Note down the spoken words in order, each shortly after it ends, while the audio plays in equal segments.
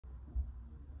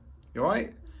You all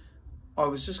right? I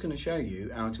was just going to show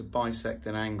you how to bisect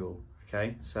an angle.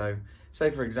 Okay, so say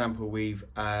for example we've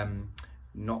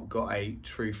not got a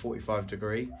true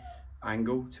 45-degree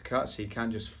angle to cut, so you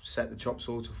can't just set the chop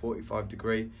saw to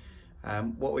 45-degree.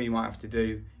 What we might have to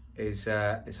do is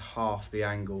half the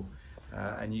angle,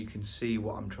 and you can see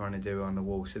what I'm trying to do on the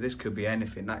wall. So this could be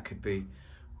anything. That could be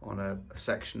on a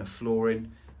section of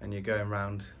flooring and you're going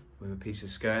around with a piece of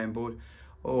skirting board,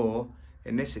 or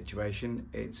in this situation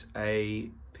it's a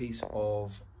piece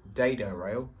of dado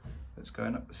rail that's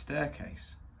going up the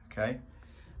staircase. Okay,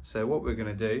 so what we're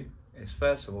going to do is,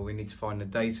 first of all, we need to find the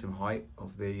datum height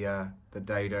of the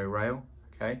dado rail.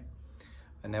 Okay,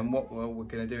 and then what we're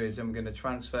going to do is I'm going to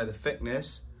transfer the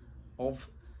thickness of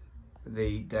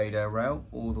the dado rail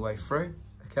all the way through.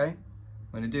 Okay,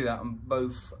 I'm going to do that on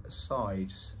both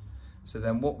sides, so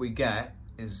then what we get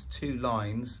is two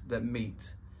lines that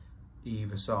meet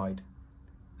either side,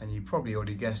 and you probably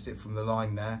already guessed it from the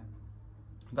line there,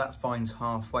 that finds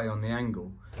halfway on the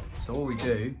angle. So all we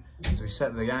do is we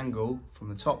set the angle from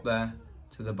the top there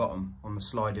to the bottom on the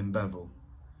sliding bevel.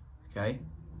 Okay,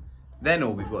 then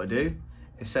all we've got to do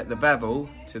is set the bevel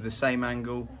to the same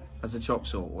angle as the chop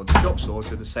saw, or the chop saw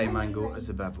to the same angle as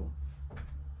the bevel.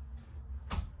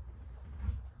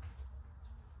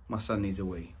 My son needs a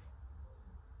wee.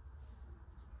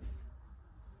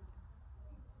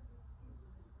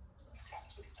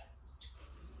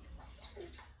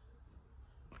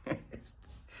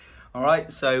 All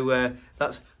right, so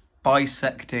that's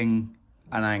bisecting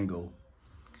an angle,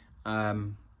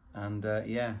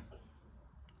 yeah.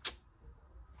 Is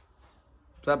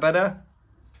that better?